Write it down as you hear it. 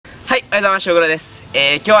はい、おはようございます。Shokuroです。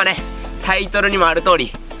今日はね、タイトルにもある通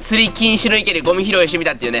り、釣り禁止の池でゴミ拾いしてみ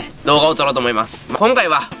たっていうね、動画を撮ろうと思います。今回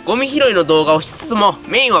は、ゴミ拾いの動画をしつつも、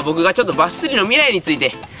メインは僕がちょっとバス釣りの未来について、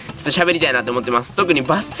ちょっと喋りたいなって思ってます。特に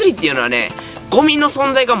バス釣りっていうのはね、ゴミの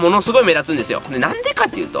存在がものすごい目立つんですよ。で、なんでかっ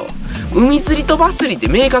ていうと、海釣りとバス釣りって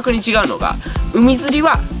明確に違うのが、海釣り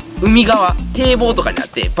は海側、堤防とかにあっ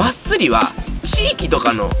て、バス釣りは地域と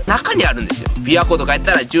かの中にあるんですよ。琵琶湖とかやっ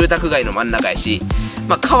たら住宅街の真ん中やし、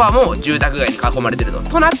川も住宅街に囲まれてる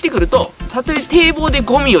となってくると、たとえ堤防で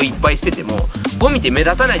ゴミをいっぱい捨ててもゴミって目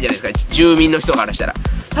立たないじゃないですか、住民の人からしたら。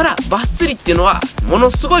ただバス釣りっていうのはもの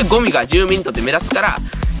すごいゴミが住民にとって目立つから、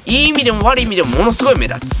いい意味でも悪い意味でもものすごい目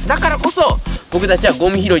立つ。だからこそ僕たちはゴ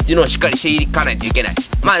ミ拾いっていうのをしっかりしていかないといけない。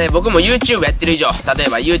僕も YouTube やってる以上、例え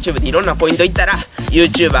ば YouTube でいろんなポイント言ったら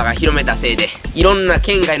YouTuber が広めたせいでいろんな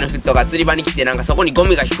県外の人が釣り場に来てそこにゴ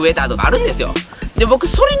ミが増えたとかあるんですよ。で、僕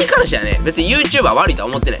それに関してはね、別に YouTuber 悪いとは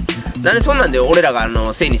思ってない。なんでそんなんで俺らが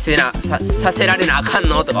せいにさせられなあかん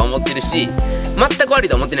のとか思ってるし、全く悪い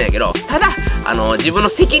とは思ってないんやけど、ただ自分の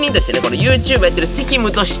責任としてね、この YouTube やってる責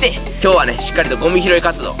務として今日はね、しっかりとゴミ拾い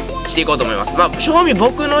活動していこうと思います。正味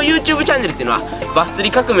僕の YouTube チャンネルっていうのはバス釣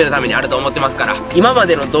り革命のためにあると思ってますから、今ま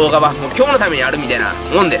での動画はもう今日のためにあるみたいな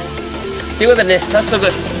もんです。ということでね、早速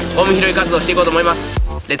ゴミ拾い活動していこうと思います。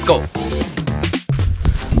レッツゴー。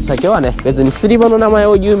さあ、今日はね、別に釣り場の名前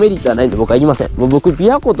を言うメリットはないんで僕は言いません。もう僕、琵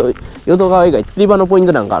琶湖と淀川以外釣り場のポイン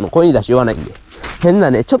トなんか声に出し言わないんで、変な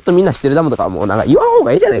ね、ちょっとみんな知ってるダムとかはもう言わん方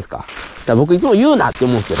がいいじゃないですか。だから僕いつも言うなって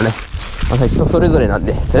思うんですけどね。人それぞれなん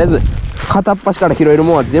で、とりあえず片っ端から拾える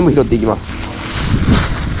ものは全部拾っていきます。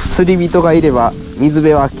釣り人がいれば水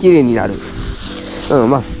辺は綺麗になる。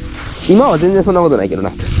今は全然そんなことないけど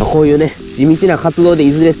な。こういうね、地道な活動で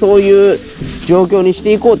いずれそういう状況にし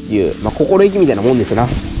ていこうっていう、心意気みたいなもんですな。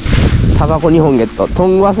タバコ2本ゲット。ト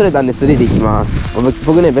ング忘れたんで素手でいきます。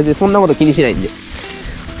僕ね、別にそんなこと気にしないんで。よ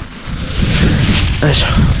いしょ。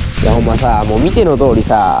いや、ほんまさ、もう見ての通り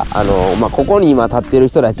さ、ここに今立ってる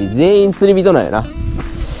人たち全員釣り人なんやな。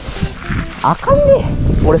あかんね。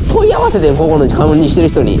俺問い合わせてここのカムにしてる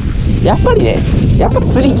人に、やっぱりね、やっぱ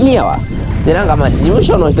釣り禁やわ。で、事務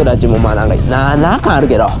所の人たちもなんかある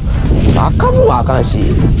けど、あかんもんはあかんし、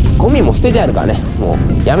ゴミも捨ててあるからね、も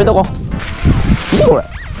うやめとこ。見てこれ。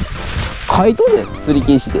書いとんねん、釣り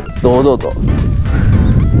禁止って堂々と。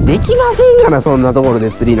できませんから、そんなところで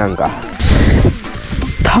釣りなんか。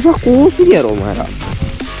タバコ多すぎやろお前ら。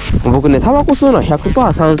僕ね、タバコ吸うのは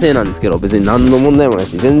 100% 賛成なんですけど、別に何の問題もない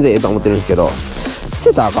し全然ええと思ってるんですけど、捨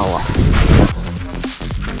てたらあかんわ。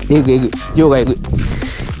えぐい量がえぐい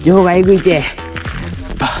て。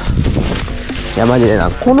いやマジでな、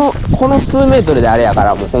この数メートルであれやか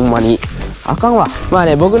ら、もうほんまにあかんわ。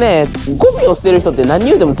僕ね、ゴミを捨てる人って何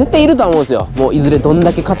言うても絶対いると思うんですよ。もういずれどん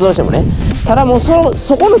だけ活動してもね。ただもうそ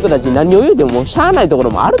この人たちに何を言うてももうしゃあないとこ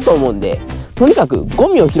ろもあると思うんで、とにかくゴ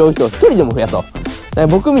ミを拾う人を一人でも増やそう。だから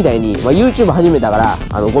僕みたいに、YouTube 始めたか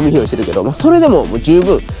らゴミ拾いしてるけど、それでももう十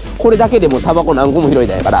分、これだけでもタバコ何個も拾い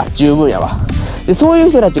たいから十分やわ。で、そういう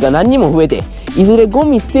人たちが何人も増えて、いずれゴ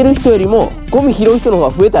ミ捨てる人よりもゴミ拾う人の方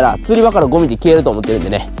が増えたら釣り場からゴミって消えると思ってるんで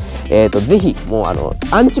ね、ぜひもう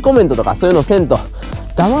アンチコメントとかそういうのせんと、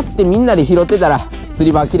黙ってみんなで拾ってたら釣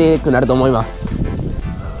り場きれいくなると思います。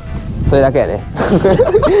それだけやね。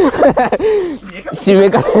締め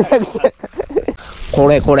方なくて。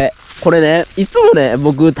これね、いつもね、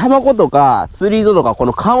僕タバコとか釣り糸とかこ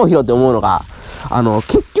の缶を拾って思うのが、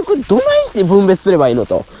結局どないして分別すればいいの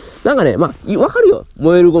と。わかるよ。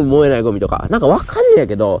燃えるゴミ、燃えないゴミとか。わかんねえや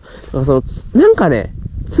けど、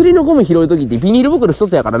釣りのゴミ拾うときってビニール袋一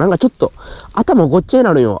つやから、ちょっと頭ごっちゃに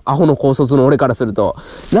なるよ。アホの高卒の俺からすると。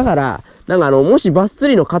だから、もしバス釣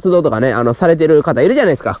りの活動とかね、されてる方いるじゃ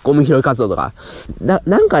ないですか。ゴミ拾い活動とか。ちょ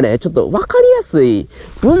っとわかりやすい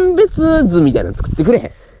分別図みたいなの作ってくれへん。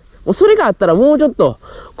もうそれがあったらもうちょっと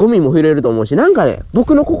ゴミも拾えると思うし、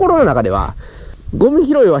僕の心の中では、ゴミ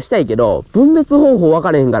拾いはしたいけど、分別方法分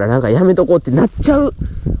かれへんからやめとこうってなっちゃう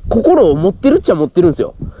心を持ってるっちゃ持ってるんです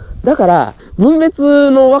よ。だから、分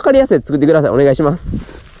別の分かりやすいやつ作ってください。お願いします。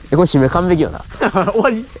これ締め完璧よな。終わ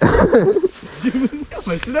り自分でお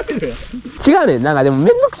前調べるやん。違うねん。でもめん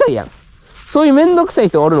どくさいやん。そういうめんどくさい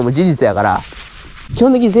人がおるのも事実やから、基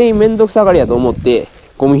本的に全員めんどくさがりやと思って、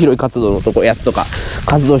ゴミ拾い活動のやつとか、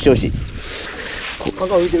活動してほしい。カ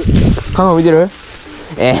カ浮いてる。カカ浮いてる？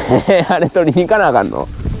あれ取りに行かなあかんの？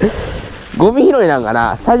ゴミ拾いなんか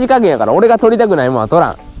な、さじ加減やから俺が取りたくないもんは取ら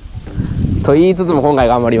ん。と言いつつも今回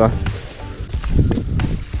頑張ります。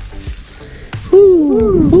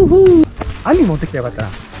網持ってきてよかったな。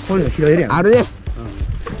こういうの拾えるやん。あるね。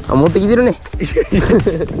持ってきてるね。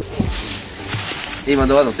今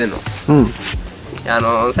動画撮ってんの？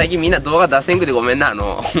最近みんな動画出せんくてごめんな。ほん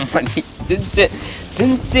まに、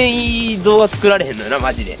全然いい動画作られへんのよな、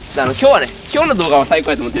マジで。今日はね、今日の動画は最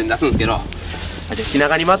高やと思ってるんで出すんですけど、じゃあ気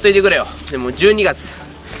長に待っといてくれよ。でも12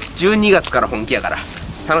月から本気やから、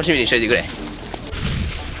楽しみにしといてくれ。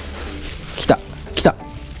来た、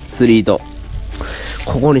釣り糸。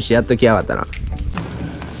ここにしてやっときやがったな。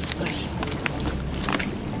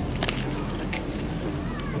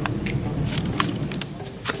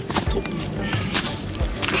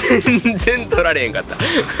全然取られへんかった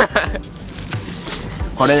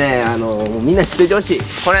これね、みんな知っといてほしい。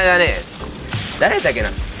この間ね、誰だっけな、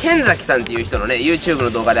剣崎さんっていう人のね YouTube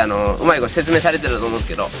の動画でうまいこと説明されてると思うんです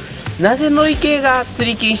けど、なぜ野池が釣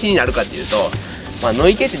り禁止になるかっていうと、野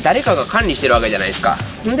池って誰かが管理してるわけじゃないですか。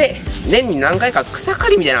んで年に何回か草刈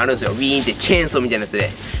りみたいなのあるんですよ。ウィーンってチェーンソーみたいなやつ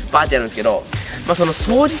でバーってやるんですけど、その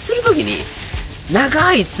掃除するときに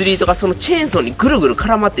長い釣りとかそのチェーンソーにぐるぐる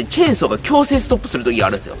絡まってチェーンソーが強制ストップする時があ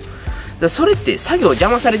るんですよ。だからそれって作業邪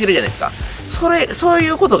魔されてるじゃないですか。そうい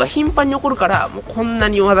うことが頻繁に起こるから、もうこんな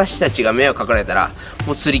に私たちが迷惑かけられたら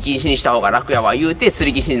もう釣り禁止にした方が楽やわ言うて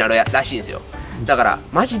釣り禁止になるらしいんですよ。だから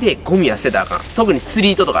マジでゴミは捨てたらあかん。特に釣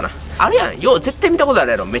り糸とかな、あるやん、よう絶対見たことあ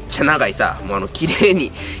るやろ、めっちゃ長いさ、もう綺麗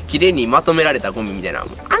にまとめられたゴミみたいな、あ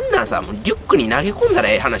んなんさ、もうリュックに投げ込んだら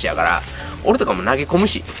ええ話やから、俺とかも投げ込む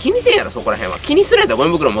し、気にせんやろ。そこら辺は気にするやったらゴ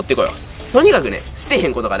ミ袋持ってこよう。とにかくね、捨てへ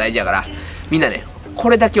んことが大事やから、みんなね、こ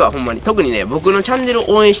れだけはほんまに、特にね、僕のチャンネル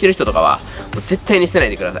を応援してる人とかはもう絶対に捨てない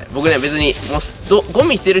でください。僕ね、別にもうゴ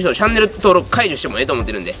ミ捨てる人チャンネル登録解除してもええと思っ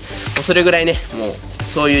てるんで、もうそれぐらいね、もう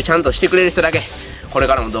そういうちゃんとしてくれる人だけこれ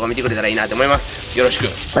からも動画見てくれたらいいなと思います。よろしく。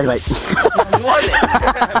バイバイ。こ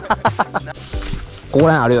こ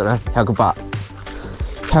ら辺あるよな、100%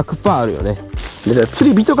あるよね。釣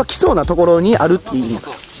り人が来そうなところにあるっていう。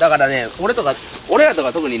だからね、俺らと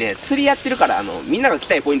か特にね、釣りやってるからみんなが来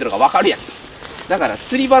たいポイントとか分かるやん。だから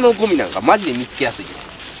釣り場のゴミなんかマジで見つけやすい。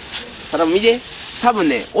ただ見て、多分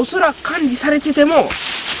ね、おそらく管理されてても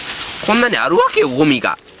こんなにあるわけよ、ゴミ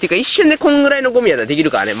が。てか一瞬でこんぐらいのゴミやったらできる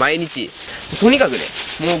からね、毎日。とにかくね、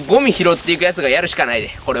もうゴミ拾っていくやつがやるしかないで、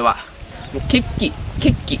これは。もう決起、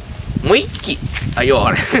もう一気。あ、よう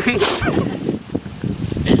あれ。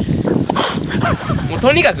もう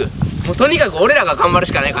とにかく俺らが頑張る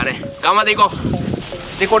しかないからね、頑張っていこ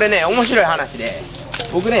う。で、これね、面白い話で、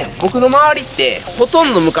僕の周りってほと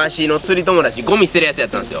んど昔の釣り友達ゴミ捨てるやつやっ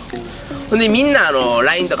たんですよ。ほんでみんな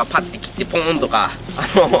ラインとかパッて切ってポーンとか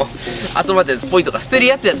集まったやつポイとか捨てる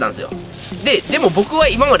やつやったんですよ。でも僕は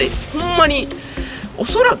今までほんまにお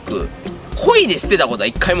そらく恋で捨てたことは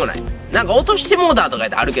一回もない。なんか落としてもうたとかやっ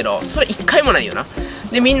てあるけど、それ一回もないよな。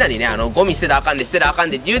でみんなにね、ゴミ捨てたらあかんで捨てたらあかん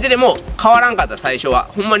でって言うてでも変わらんかった。最初は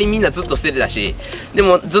ほんまにみんなずっと捨ててたし、で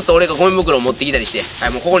もずっと俺がゴミ袋を持ってきたりして、は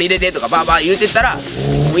い、もうここに入れてとかバーバー言うてったら、も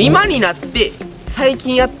う今になって最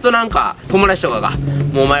近やっとなんか友達とかが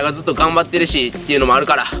もうお前がずっと頑張ってるしっていうのもある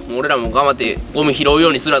から、もう俺らも頑張ってゴミ拾うよ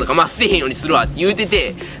うにするわとか、捨てへんようにするわって言うて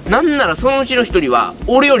て、なんならそのうちの一人は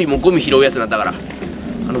俺よりもゴミ拾うやつになったから、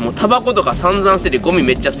もうタバコとか散々捨ててゴミ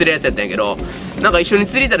めっちゃ捨てるやつやったんやけど、なんか一緒に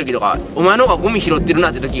釣り行った時とかお前の方がゴミ拾ってる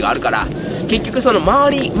なって時があるから、結局その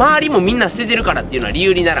周りもみんな捨ててるからっていうのは理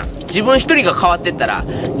由にならん。自分一人が変わってったら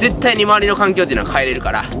絶対に周りの環境っていうのは変えれる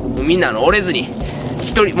から、もうみんな折れずに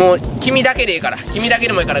一人、もう君だけでいいから、君だけ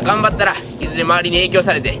でもいいから頑張ったらいずれ周りに影響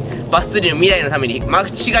されてバス釣りの未来のために間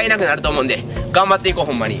違いなくなると思うんで、頑張っていこう。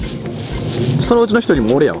ほんまにそのうちの一人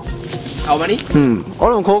も俺やわ。あ、ほんまに？うん、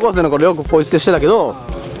俺も高校生の頃よくポイ捨てしてたけど、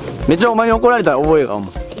めっちゃお前に怒られた覚えがある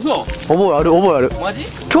もん。そう？覚えある。マジ？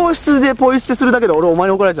教室でポイ捨てするだけで俺お前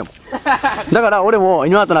に怒られてたもん。だから俺も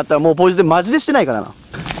今となったらもうポイ捨てマジでしてないからな。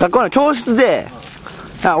学校の教室で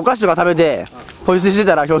お菓子とか食べてポイ捨てして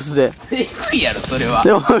たら教室で。低いやろそれは。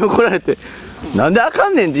でも怒られて、なんであか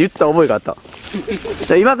んねんって言ってた覚えがあった。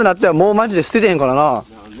今となってはもうマジで捨ててへんからな。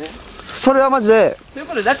それはマジで。という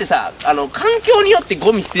ことで、だってさ、環境によって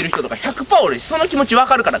ゴミ捨てる人とか 100% おるし、その気持ちわ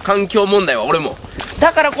かるから、環境問題は俺も。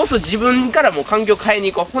だからこそ自分からもう環境変え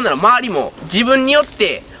に行こう。ほんなら周りも自分によっ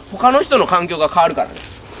て他の人の環境が変わるからね。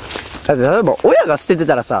だって例えば親が捨てて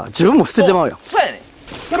たらさ、自分も捨ててまうよ。そうやね。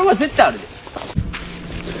それは絶対あるで。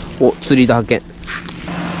お、釣りだ発見。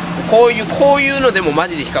こういうのでもマ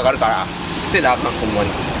ジで引っかかるから捨てたらあかん、ほんまに。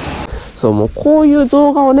そう、もうこういう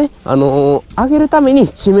動画をね、上げるために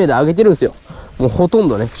知名度上げてるんですよ。もうほとん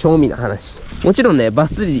どね、正味な話。もちろんね、バ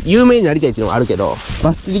ス釣り有名になりたいっていうのがあるけど、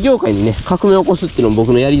バス釣り業界にね、革命を起こすっていうのも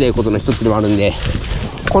僕のやりたいことの一つでもあるんで、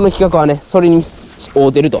この企画はね、それに合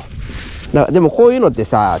うてると。でもこういうのって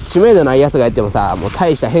さ、知名度ないやつがやってもさ、もう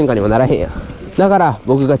大した変化にもならへんやん。だから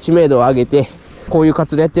僕が知名度を上げて、こういう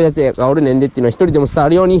活動やってるやつがおるねんでっていうのは一人でも伝わ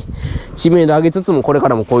るように、知名度上げつつもこれか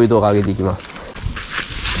らもこういう動画上げていきます。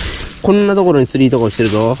こんなところに釣りとかしてる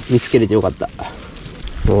ぞ。見つけれてよかった。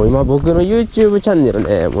もう今僕の YouTube チャンネル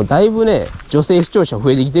ね、もうだいぶね、女性視聴者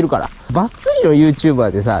増えてきてるから。バッスリの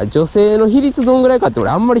YouTuber でさ、女性の比率どんぐらいかって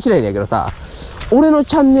俺あんまり知らないんだけどさ、俺の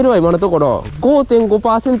チャンネルは今のところ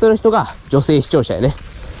 5.5% の人が女性視聴者やね。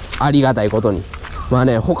ありがたいことに。まあ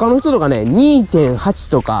ね、他の人とかね、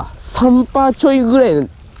2.8 とか3% ちょいぐらい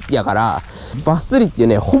やから、バッスリっていう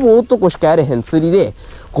ね、ほぼ男しかやれへん釣りで、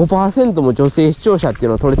5% も女性視聴者っていう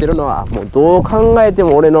のを取れてるのは、もうどう考えて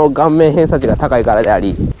も俺の顔面偏差値が高いからであ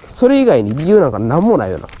り、それ以外に理由なんかなんもな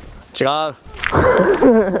いよな。違う。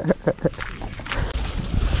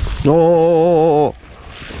おー、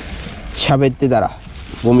喋ってたら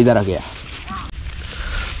ゴミだらけや。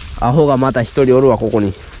アホがまた一人おるわ。ここ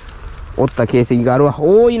におった形跡があるわ。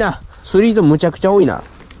多いな。釣りとむちゃくちゃ多いな。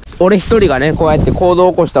俺一人がね、こうやって行動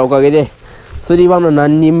を起こしたおかげで釣り場の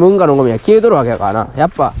何人分かのゴミは消えとるわけやからな。や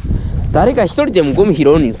っぱ誰か一人でもゴミ拾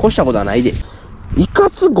うに越したことはないで。い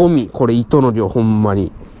かつゴミ、これ糸の量ほんま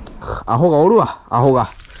に。アホがおるわ、アホ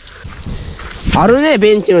が。あるね、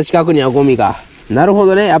ベンチの近くにはゴミが。なるほ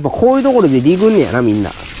どね。やっぱこういうところでリグんねやな、みん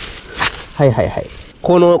な。はいはいはい。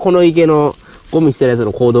この池のゴミ捨てるやつ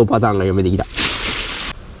の行動パターンが読めてきた。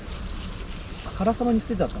あからさまに捨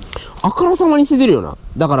てたかな。あからさまに捨ててるよな。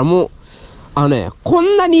だからもう、こ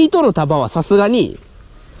んなに糸の束はさすがに、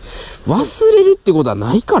忘れるってことは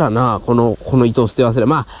ないからな。この糸を捨て忘れ。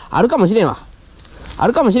まあ、あるかもしれんわ。あ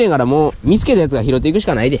るかもしれんからもう、見つけたやつが拾っていくし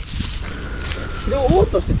かないで。それをオ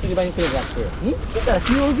ートして釣り場に来るんじゃなくて、見つけたら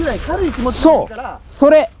拾うぐらい軽い気持ちでいいから。そ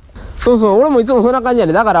れ。そうそう、俺もいつもそんな感じや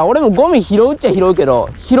ね。だから俺もゴミ拾うっちゃ拾うけど、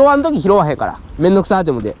拾わんとき拾わへんから。めんどくさーって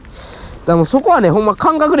思って。だからもうそこはね、ほんま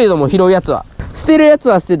感覚で言うともう拾うやつは。捨てるやつ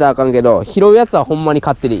は捨てたらあかんけど、拾うやつはほんまに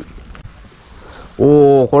勝手でいい。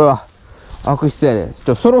おー、これは、悪質やね。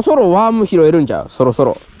そろそろワーム拾えるんちゃう？そろそ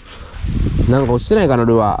ろ。なんか落ちてないかな、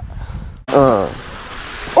ルアー。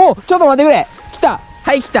お、ちょっと待ってくれ。来た。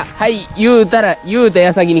はい、来た。はい、言うた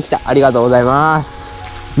矢先に来た。ありがとうございま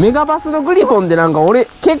す。メガバスのグリフォンでなんか俺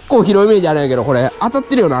結構広いイメージあるんやけど、これ当たっ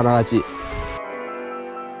てるよな、あながち。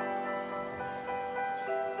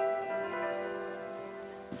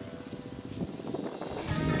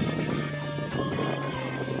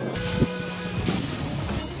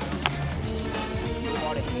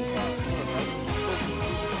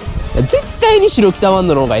絶対に白北ワン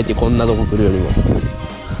ドの方がええって、こんなとこ来るよりも。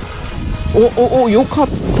よかっ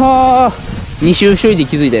たー。2周しといて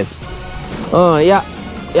気づいたや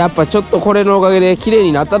つ。やっぱちょっとこれのおかげで綺麗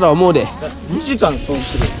になったとは思うで。2時間そう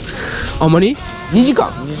してる。あんまり ?2 時間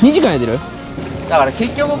 ?2 時間やってる。だから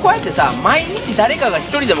結局こうやってさ、毎日誰かが一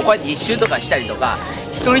人でもこうやって一周とかしたりとか、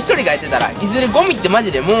一人一人がやってたら、いずれゴミってマ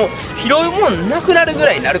ジでもう拾うもんなくなるぐ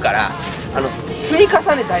らいになるから、積み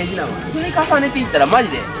重ね大事なの。積み重ねていったらマジ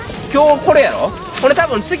で、今日これやろ、これ多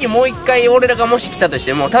分次もう一回俺らがもし来たとし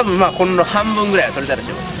ても、多分まあこの半分ぐらいは取れたでし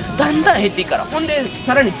ょ。だんだん減っていくから。ほんで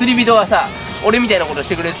さらに釣り人がさ、俺みたいなことし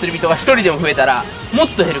てくれる釣り人が一人でも増えたらもっ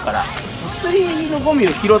と減るから、釣りのゴミ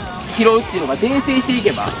を拾うっていうのが伝染してい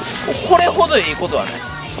けば、これほどいいことはない。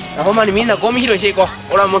ほんまにみんなゴミ拾いしていこ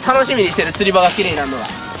う。俺はもう楽しみにしてる釣り場が綺麗になるのが、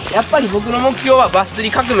やっぱり僕の目標はバス釣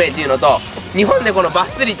り革命っていうのと、日本でこのバ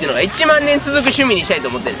ス釣りっていうのが1万年続く趣味にしたいと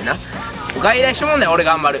思ってるんでな。外来種問題は俺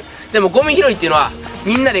頑張る。でもゴミ拾いっていうのは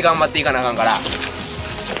みんなで頑張っていかなあかんから、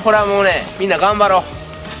これはもうね、みんな頑張ろう。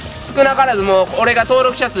少なからずもう俺が登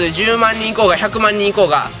録者数10万人いこうが100万人いこう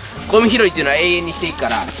が、ゴミ拾いっていうのは永遠にしていくか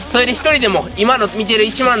ら、それで一人でも、今の見てる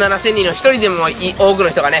1万7000人の一人でも多くの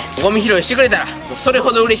人がね、ゴミ拾いしてくれたらもうそれ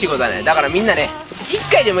ほど嬉しいことはない。だからみんなね、1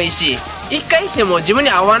回でもいいし、1回しても自分に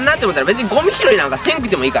合わんなって思ったら別にゴミ拾いなんかせんく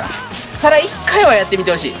てもいいから、ただ1回はやってみ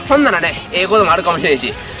てほしい。ほんならね、こともあるかもしれん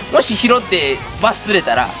し、もし拾ってバス釣れ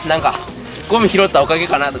たらなんかゴミ拾ったおかげ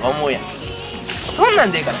かなとか思うやん。そんな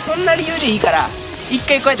んでいいから、そんな理由でいいから1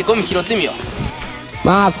回こうやってゴミ拾ってみよう。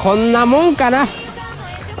まあこんなもんかな。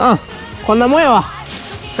こんなもんやわ。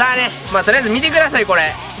さあね、まあとりあえず見てください。こ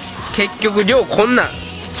れ結局量こんなん、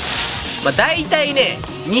まあ大体ね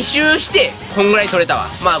2周してこんぐらい取れたわ。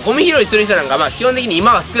まあゴミ拾いする人なんかまあ基本的に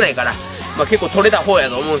今は少ないから、まあ結構取れた方や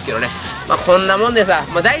と思うんですけどね。まあこんなもんでさ、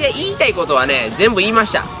まあ大体言いたいことはね全部言いま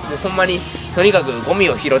した。もうほんまにとにかくゴミ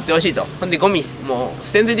を拾ってほしいと。ほんでゴミもう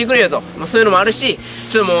捨てんといてくれよと、まあ、そういうのもあるし、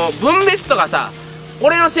ちょっともう分別とかさ、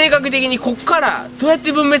俺の性格的にこっからどうやっ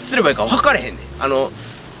て分別すればいいか分かれへんねん。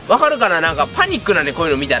分かるかな、なんかパニックなんでこうい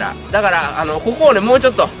うの見たら。だからここをねもうち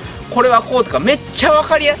ょっとこれはこうとかめっちゃ分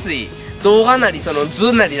かりやすい動画なりその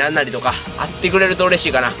図なりなんなりとか貼ってくれると嬉し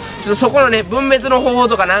いかな。ちょっとそこのね分別の方法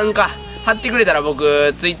とかなんか貼ってくれたら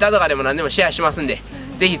僕 Twitter とかでも何でもシェアしますんで、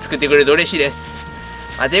ぜひ作ってくれると嬉しいです。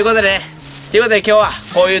ということで今日は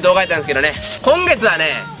こういう動画やったんですけどね、今月は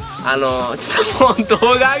ねちょっともう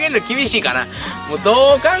動画上げるの厳しいかな。もう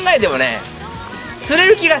どう考えてもね、釣れ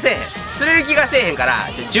る気がせえへんから、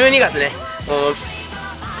12月ね、もう、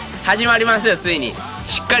始まりますよ、ついに。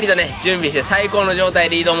しっかりとね、準備して最高の状態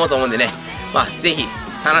で挑もうと思うんでね、まあ、ぜひ、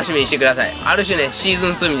楽しみにしてください。ある種ね、シーズ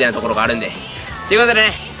ン2みたいなところがあるんで。ということで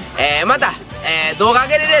ね、また、動画上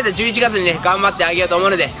げれるやつ11月にね、頑張ってあげようと思う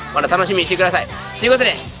ので、また楽しみにしてください。ということ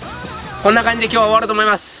で、こんな感じで今日は終わろうと思い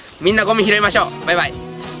ます。みんなゴミ拾いましょう。バイバイ。